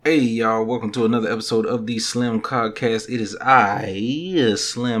Hey y'all, welcome to another episode of the Slim Cogcast. It is I,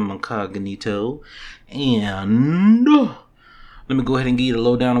 Slim Incognito, and let me go ahead and give you the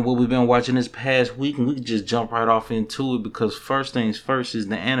lowdown on what we've been watching this past week, and we can just jump right off into it because first things first is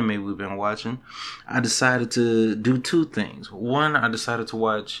the anime we've been watching. I decided to do two things. One, I decided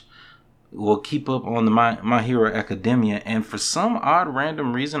to keep up on the My Hero Academia, and for some odd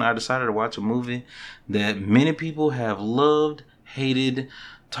random reason, I decided to watch a movie that many people have loved, hated,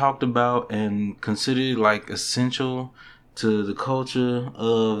 talked about, and considered like essential to the culture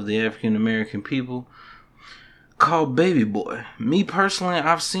of the African American people, called Baby Boy. Me personally,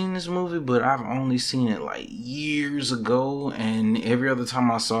 I've seen this movie, but I've only seen it like years ago, and every other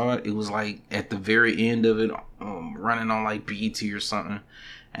time I saw it, it was like at the very end of it, running on like BET or something.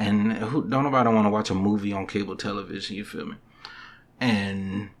 And don't nobody want to watch a movie on cable television, you feel me?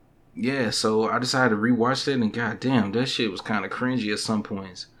 And yeah, so I decided to rewatch that, and goddamn, that shit was kind of cringy at some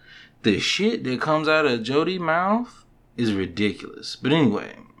points. The shit that comes out of Jodie's mouth is ridiculous. But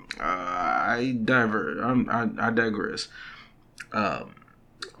anyway, I digress. Um,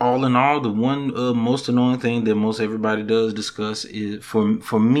 all in all, the one most annoying thing that most everybody does discuss is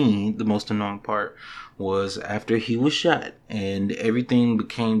for me the most annoying part was after he was shot and everything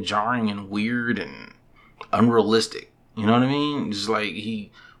became jarring and weird and unrealistic. You know what I mean? Just like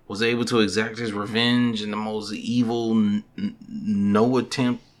he was able to exact his revenge in the most evil, no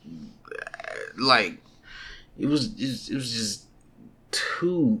attempt. Like it was just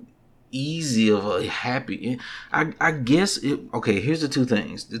too easy of a happy. I guess it. Okay, here's the two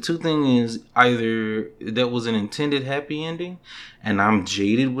things. The two thing is either that was an intended happy ending, and I'm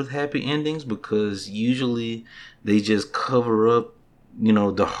jaded with happy endings because usually they just cover up,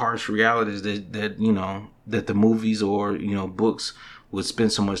 the harsh realities that the movies or books would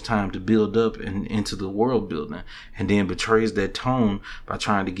spend so much time to build up and into the world building, and then betrays that tone by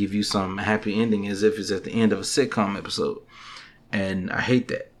trying to give you some happy ending as if it's at the end of a sitcom episode. And I hate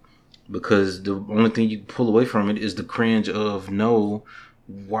that because the only thing you can pull away from it is the cringe of, no,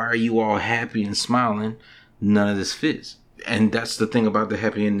 why are you all happy and smiling? None of this fits. And that's the thing about the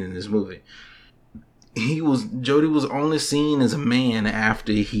happy ending in this movie. Jody was only seen as a man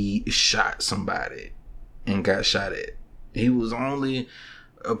after he shot somebody and got shot at. He was only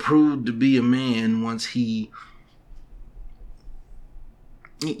approved to be a man once he,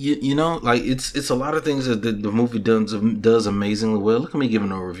 like it's a lot of things that the movie does amazingly well. Look at me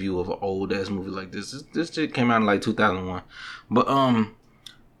giving a review of an old ass movie like this. This shit came out in like 2001, but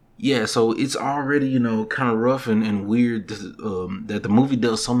yeah. So it's already kind of rough and weird that the movie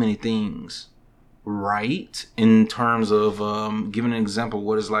does so many things right in terms of giving an example of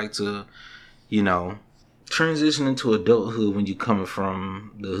what it's like to you know transition into adulthood when you're coming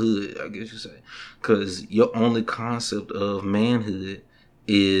from the hood, I guess you say, because your only concept of manhood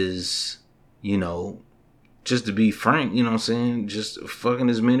is, you know, just to be frank, you know what I'm saying, just fucking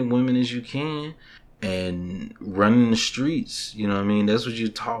as many women as you can and running the streets. You know what I mean? That's what you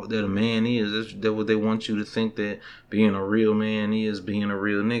taught that a man is. That's what they want you to think that being a real man is, being a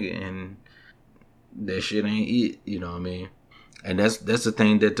real nigga, and that shit ain't it. You know what I mean? And that's the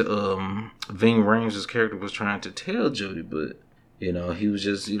thing that the Ving Rhames' character was trying to tell Jody, but he was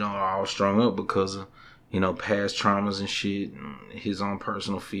just all strung up because of past traumas and shit, and his own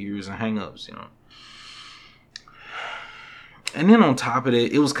personal fears and hangups. And then on top of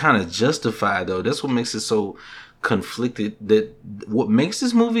that, it was kind of justified though. That's what makes it so conflicted. That what makes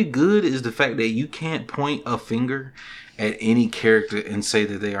this movie good is the fact that you can't point a finger at any character and say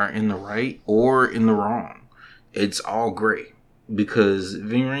that they are in the right or in the wrong. It's all gray. Because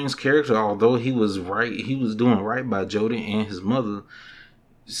Ving Rhames' character, although he was right, he was doing right by Jody and his mother,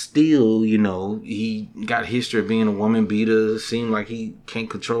 still, he got history of being a woman beater, seemed like he can't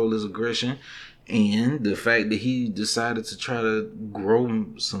control his aggression. And the fact that he decided to try to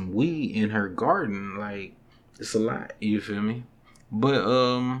grow some weed in her garden, like, it's a lot, you feel me? But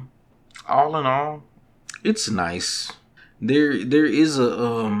all in all, it's nice. There is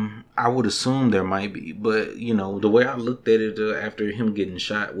a I would assume there might be, but the way I looked at it after him getting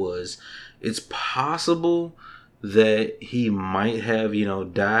shot was, it's possible that he might have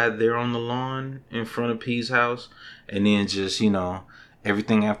died there on the lawn in front of P's house, and then just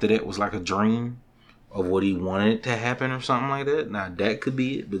everything after that was like a dream of what he wanted to happen or something like that. Now that could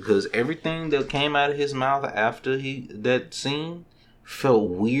be it, because everything that came out of his mouth after that scene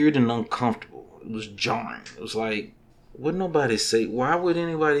felt weird and uncomfortable. It was jarring. It was like, would nobody say? Why would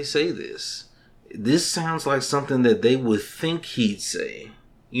anybody say this? This sounds like something that they would think he'd say.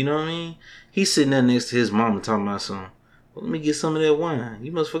 You know what I mean? He's sitting there next to his mama talking about something. Well, let me get some of that wine.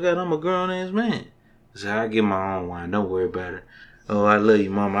 You must forgot I'm a grown ass man. I said, I get my own wine. Don't worry about it. Oh, I love you,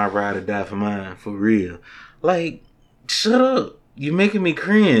 mom. I ride or die for mine, for real. Like, shut up. You're making me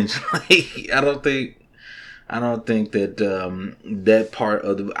cringe. Like, I don't think that that part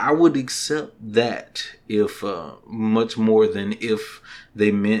of the I would accept that if much more than if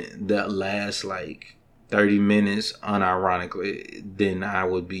they meant that last like 30 minutes unironically, then I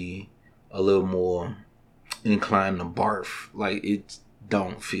would be a little more inclined to barf. Like it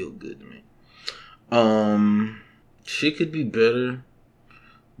don't feel good to me. Shit could be better,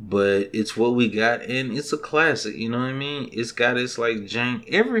 but it's what we got, and it's a classic. You know what I mean? It's got its like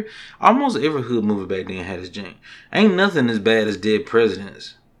jank. Almost every hood movie back then had its jank. Ain't nothing as bad as Dead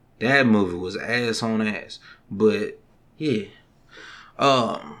Presidents. That movie was ass on ass, but yeah.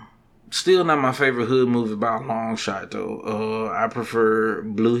 Um, Still not my favorite hood movie by a long shot though. I prefer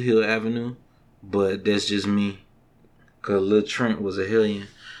Blue Hill Avenue, but that's just me. Cause Lil Trent was a hellion.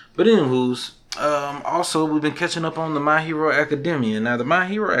 But anywho's, also we've been catching up on the My Hero Academia. Now the My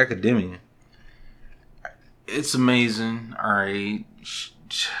Hero Academia, it's amazing. All right,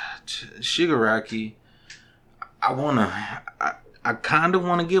 Shigaraki. I kind of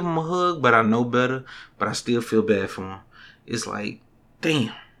want to give him a hug, but I know better. But I still feel bad for him. It's like,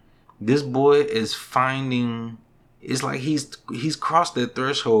 damn, this boy is finding. It's like he's crossed that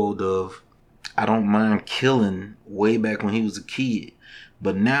threshold of I don't mind killing way back when he was a kid.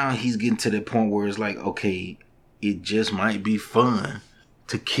 But now he's getting to that point where it's like, okay, it just might be fun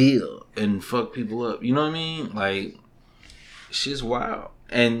to kill and fuck people up. You know what I mean? Like, shit's wild.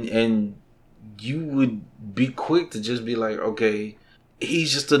 And you would be quick to just be like, okay,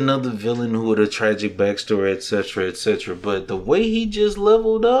 he's just another villain who had a tragic backstory, etc., etc. But the way he just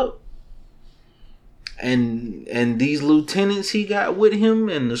leveled up, and these lieutenants he got with him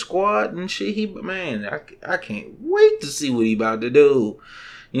and the squad and shit, I can't wait to see what he about to do.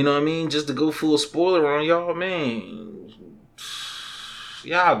 You know what I mean? Just to go full spoiler on y'all, man.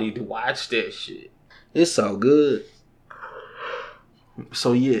 Y'all need to watch that shit. It's so good.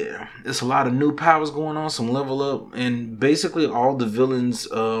 So yeah, it's a lot of new powers going on, some level up, and basically all the villains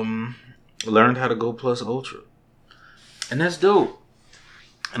learned how to go plus ultra. And that's dope.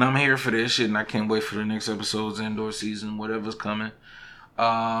 And I'm here for this shit, and I can't wait for the next episodes, indoor season, whatever's coming.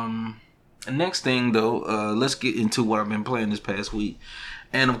 Next thing though, let's get into what I've been playing this past week.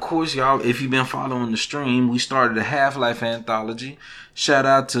 And of course, y'all, if you've been following the stream, we started a Half-Life anthology. Shout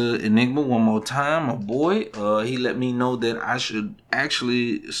out to Enigma one more time, my boy. He let me know that I should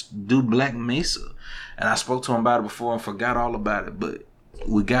actually do Black Mesa. And I spoke to him about it before and forgot all about it. But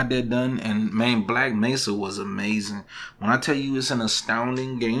we got that done, and man, Black Mesa was amazing. When I tell you it's an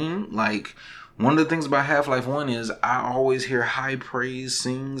astounding game, like one of the things about Half-Life 1 is I always hear high praise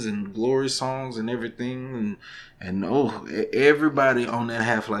sings and glory songs and everything, and oh, everybody on that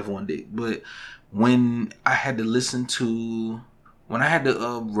Half-Life 1 deck. But when I had to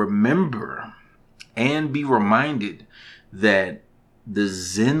remember and be reminded that the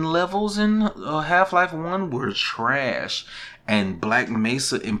Zen levels in Half-Life 1 were trash and Black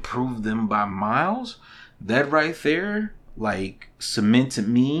Mesa improved them by miles, that right there, like, cemented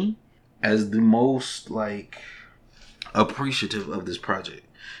me as the most, like, appreciative of this project.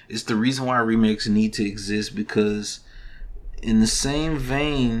 It's the reason why remakes need to exist, because in the same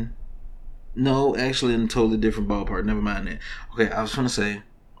vein, no, actually in a totally different ballpark, never mind that. Okay, I was trying to say,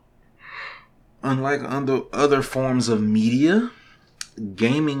 unlike other forms of media,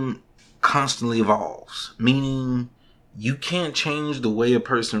 gaming constantly evolves, meaning you can't change the way a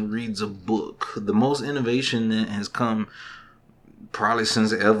person reads a book. The most innovation that has come probably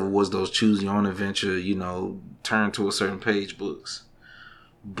since ever was those choose your own adventure, turn to a certain page books.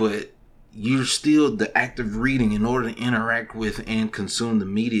 But you're still, the act of reading in order to interact with and consume the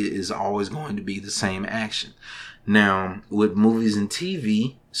media is always going to be the same action. Now, with movies and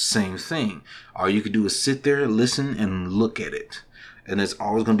TV, same thing. All you could do is sit there, listen, and look at it. And it's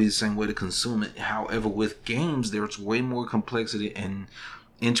always going to be the same way to consume it. However, with games, there's way more complexity and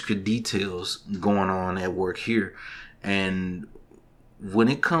intricate details going on at work here. And when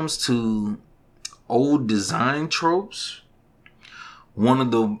it comes to old design tropes, one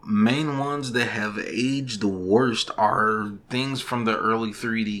of the main ones that have aged the worst are things from the early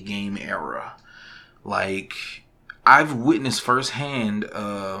 3D game era. Like, I've witnessed firsthand,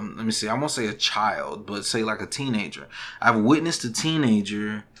 I won't say a child, but say like a teenager. I've witnessed a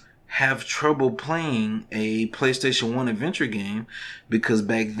teenager have trouble playing a PlayStation 1 adventure game because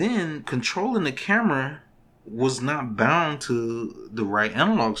back then, controlling the camera was not bound to the right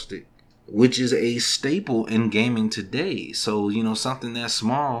analog stick, which is a staple in gaming today. So, something that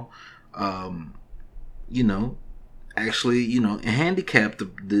small, actually, handicapped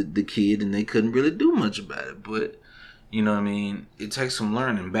the kid, and they couldn't really do much about it. But, You know what I mean? It takes some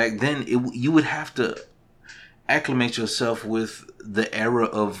learning. Back then, you would have to acclimate yourself with the era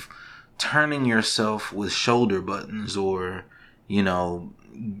of turning yourself with shoulder buttons, or, you know,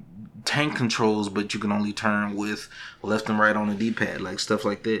 tank controls, but you can only turn with left and right on the D-pad, like stuff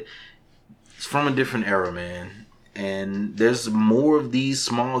like that. It's from a different era, man. And there's more of these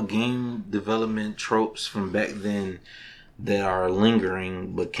small game development tropes from back then that are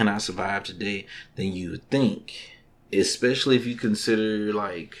lingering but cannot survive today than you would think. Especially if you consider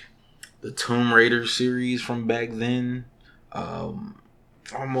like the Tomb Raider series from back then.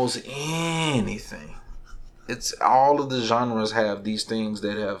 Almost anything. It's all of the genres have these things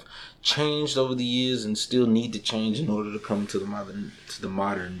that have changed over the years and still need to change in order to come to the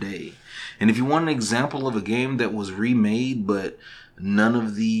modern day. And if you want an example of a game that was remade but none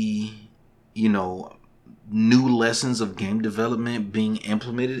of the, you know, new lessons of game development being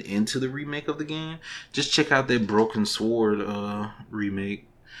implemented into the remake of the game, just check out that Broken Sword remake.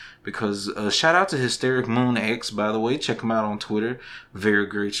 Because shout out to Hysteric Moon X, by the way. Check him out on Twitter. Very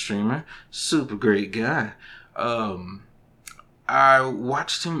great streamer. Super great guy. I've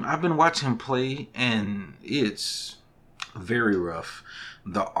been watching him play, and it's very rough.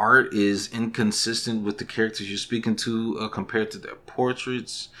 The art is inconsistent with the characters you're speaking to compared to their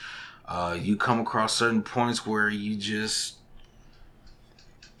portraits. You come across certain points where you just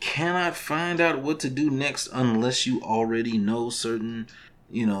cannot find out what to do next unless you already know certain,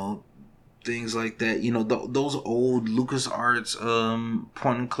 you know, things like that. You know, those old LucasArts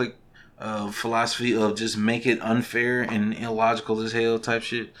point and click philosophy of just make it unfair and illogical as hell type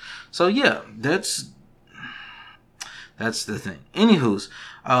shit. So yeah, that's the thing. Anywho's,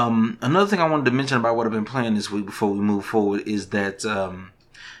 another thing I wanted to mention about what I've been playing this week before we move forward is that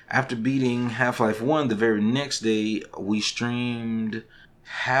after beating Half-Life 1, the very next day we streamed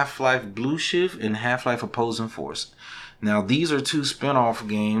Half-Life Blue Shift and Half-Life Opposing Force. Now, these are two spin-off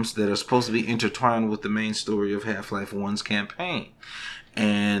games that are supposed to be intertwined with the main story of Half-Life 1's campaign.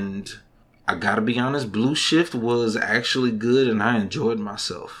 And I gotta be honest, Blue Shift was actually good and I enjoyed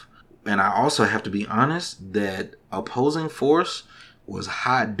myself. And I also have to be honest that Opposing Force was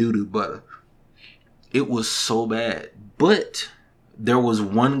hot doo-doo butter. It was so bad. But there was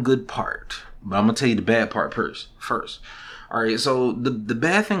one good part. But I'm going to tell you the bad part first. Alright, so the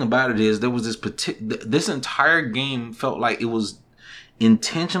bad thing about it is there was this entire game felt like it was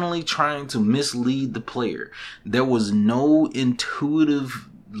intentionally trying to mislead the player. There was no intuitive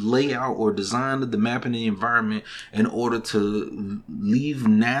layout or design of the map and the environment in order to leave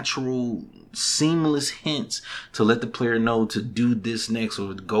natural, seamless hints to let the player know to do this next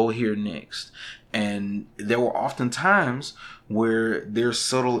or go here next. And there were often times where their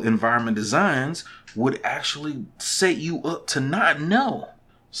subtle environment designs would actually set you up to not know.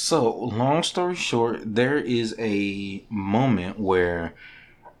 So, long story short, there is a moment where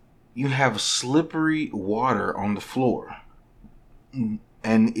you have slippery water on the floor. And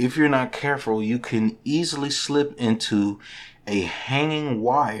if you're not careful, you can easily slip into a hanging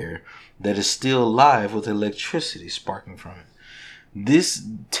wire that is still live with electricity sparking from it. This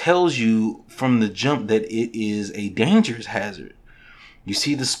tells you from the jump that it is a dangerous hazard. You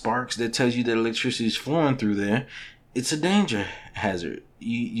see the sparks that tells you that electricity is flowing through there. It's a danger hazard.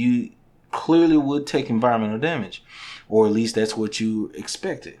 You clearly would take environmental damage, or at least that's what you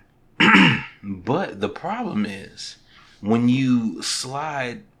expected. But the problem is when you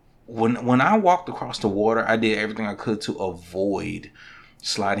slide, when I walked across the water, I did everything I could to avoid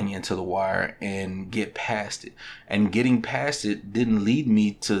sliding into the wire and get past it. And getting past it didn't lead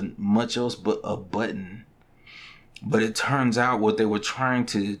me to much else but a button. But it turns out what they were trying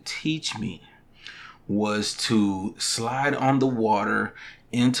to teach me was to slide on the water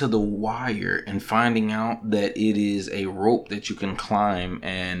into the wire and finding out that it is a rope that you can climb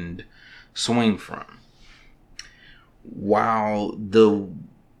and swing from. While the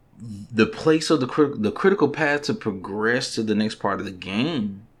place of the critical path to progress to the next part of the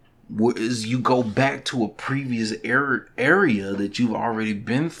game is you go back to a previous area that you've already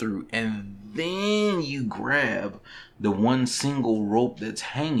been through, and then you grab the one single rope that's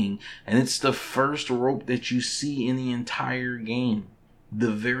hanging, and it's the first rope that you see in the entire game.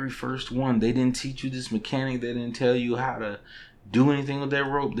 The very first one. They didn't teach you this mechanic. They didn't tell you how to do anything with that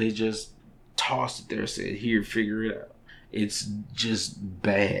rope. They just tossed it there, said, here, figure it out. It's just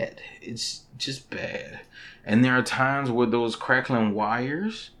bad. It's just bad. And there are times where those crackling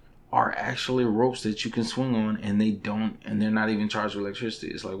wires are actually ropes that you can swing on, and they're not even charged with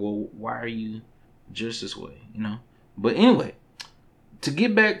electricity. It's like, well, why are you just this way, you know? But anyway, to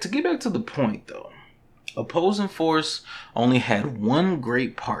get back to the point though, Opposing Force only had one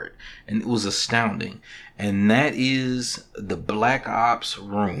great part, and it was astounding, and that is the Black Ops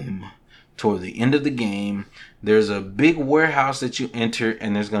room. Toward the end of the game, there's a big warehouse that you enter,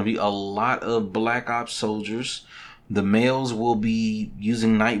 and there's going to be a lot of Black Ops soldiers. The males will be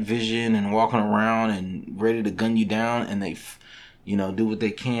using night vision and walking around and ready to gun you down, and they, do what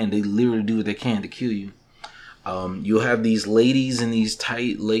they can. They literally do what they can to kill you. You'll have these ladies in these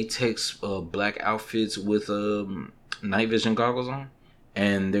tight latex black outfits with night vision goggles on.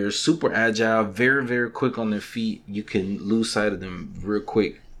 And they're super agile, very, very quick on their feet. You can lose sight of them real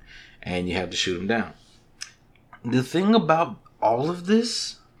quick and you have to shoot them down. The thing about all of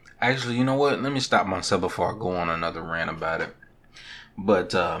this, actually, you know what? Let me stop myself before I go on another rant about it.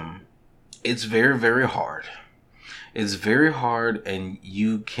 But it's very, very hard. It's very hard, and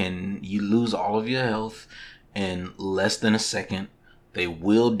you lose all of your health in less than a second. They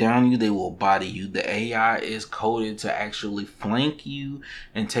will down you. They will body you. The AI is coded to actually flank you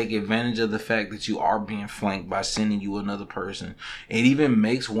and take advantage of the fact that you are being flanked by sending you another person. It even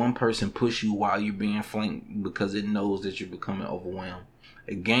makes one person push you while you're being flanked because it knows that you're becoming overwhelmed.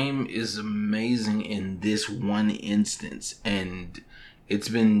 The game is amazing in this one instance, and it's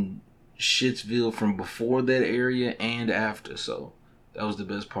been Shitsville from before that area and after. So that was the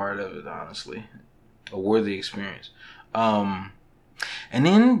best part of it, honestly. A worthy experience. And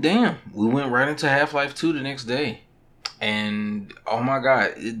then, damn, we went right into Half-Life 2 the next day. And, oh my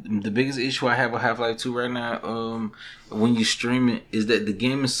God, the biggest issue I have with Half-Life 2 right now, when you stream it, is that the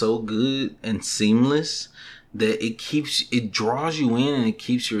game is so good and seamless that it draws you in and it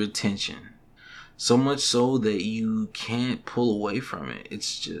keeps your attention. So much so that you can't pull away from it.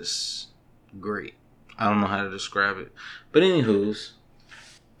 It's just great. I don't know how to describe it. But anywho's,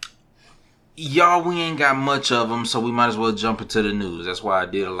 y'all, we ain't got much of them, so we might as well jump into the news. That's why I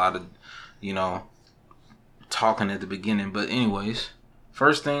did a lot of, talking at the beginning. But anyways,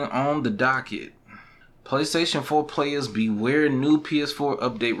 first thing on the docket. PlayStation 4 players beware, new PS4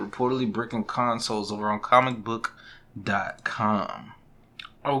 update reportedly bricking consoles, over on comicbook.com.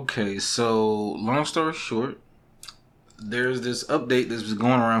 Okay, so long story short, there's this update that's been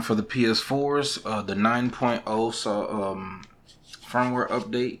going around for the PS4s, the 9.0 firmware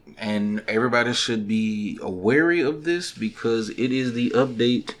update, and everybody should be wary of this because it is the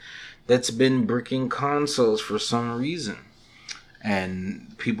update that's been bricking consoles for some reason.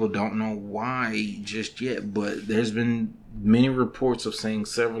 And people don't know why just yet, but there's been many reports of saying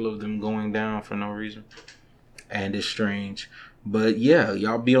several of them going down for no reason. And it's strange. But yeah,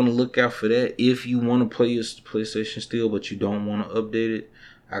 y'all be on the lookout for that. If you want to play your PlayStation still, but you don't want to update it,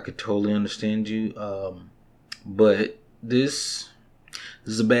 I could totally understand you. But this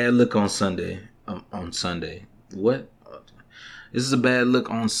is a bad look on Sunday. On Sunday. What? This is a bad look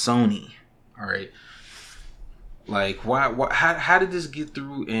on Sony. Alright. Like, why how did this get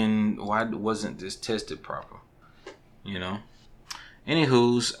through, and why wasn't this tested proper?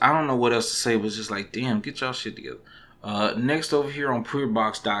 Anywho's, I don't know what else to say, but it's just like, damn, get y'all shit together. Next over here on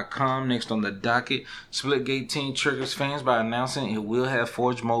PureBox.com, next on the docket, Splitgate team triggers fans by announcing it will have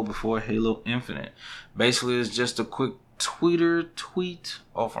Forge mode before Halo Infinite. Basically, it's just a quick tweet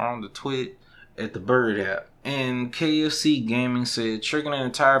off on the tweet at the Bird app. And KFC Gaming said, triggering an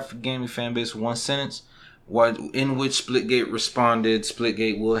entire gaming fan base with one sentence, in which Splitgate responded,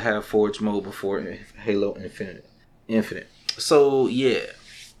 Splitgate will have Forge mode before Halo Infinite. So, yeah.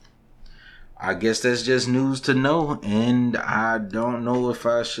 I guess that's just news to know, and I don't know if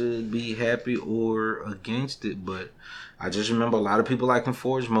I should be happy or against it, but I just remember a lot of people liking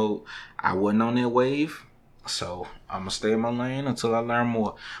Forge mode. I wasn't on that wave, so I'm going to stay in my lane until I learn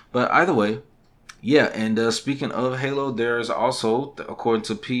more. But either way, yeah, and speaking of Halo, there's also, according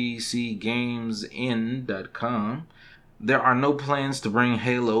to PCGamesN.com, there are no plans to bring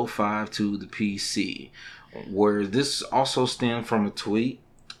Halo 5 to the PC, where this also stemmed from a tweet.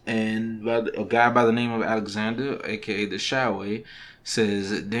 And a guy by the name of Alexander, aka the Shaway,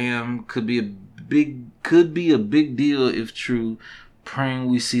 says, "Damn, could be a big deal if true. Praying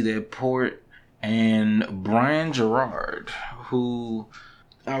we see that port." And Brian Gerard, who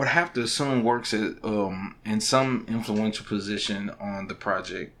I would have to assume works at in some influential position on the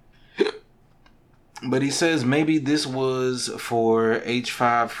project, but he says maybe this was for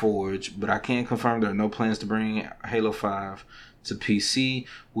H5 Forge, but I can't confirm there are no plans to bring Halo 5 to PC.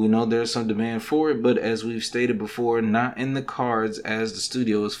 We know there's some demand for it, but as we've stated before, not in the cards, as the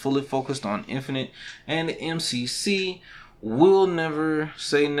studio is fully focused on Infinite and MCC. We'll never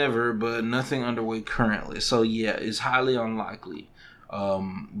say never, but nothing underway currently. So yeah, it's highly unlikely.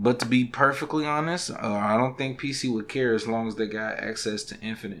 But to be perfectly honest, I don't think PC would care as long as they got access to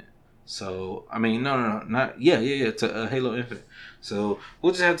Infinite. So, I mean, no, not yeah, to Halo Infinite. So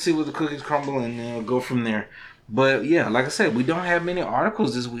we'll just have to see what the cookies crumble and go from there. But yeah, like I said, we don't have many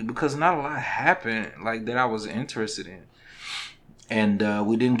articles this week because not a lot happened like that I was interested in, and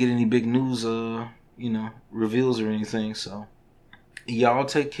we didn't get any big news, reveals or anything. So y'all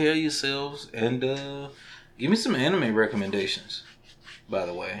take care of yourselves and give me some anime recommendations. By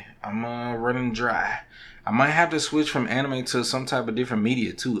the way, I'm running dry. I might have to switch from anime to some type of different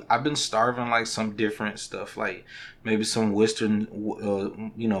media too. I've been starving like some different stuff, like maybe some Western,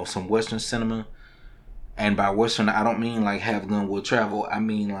 some Western cinema. And by Western, I don't mean like Have Gun Will Travel. I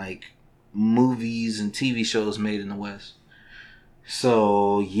mean like movies and TV shows made in the West.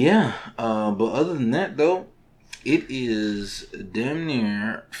 So yeah, but other than that though, it is damn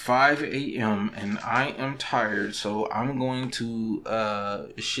near 5 a.m. and I am tired, so I'm going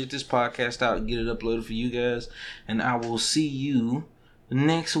to shit this podcast out and get it uploaded for you guys, and I will see you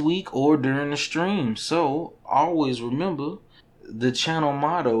next week or during the stream. So always remember the channel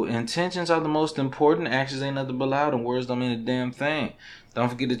motto: intentions are the most important, actions ain't nothing but loud, and words don't mean a damn thing. Don't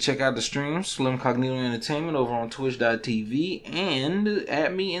forget to check out the stream, Slim Cognito Entertainment, over on twitch.tv, and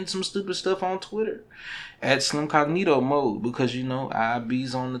add me in some stupid stuff on Twitter at Slim Cognito mode, because I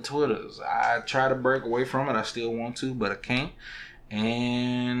bees on the Twitters. I try to break away from it. I still want to, but I can't.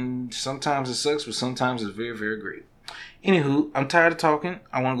 And sometimes it sucks, but sometimes it's very, very great. Anywho, I'm tired of talking.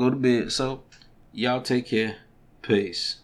 I want to go to bed. So y'all take care. Peace.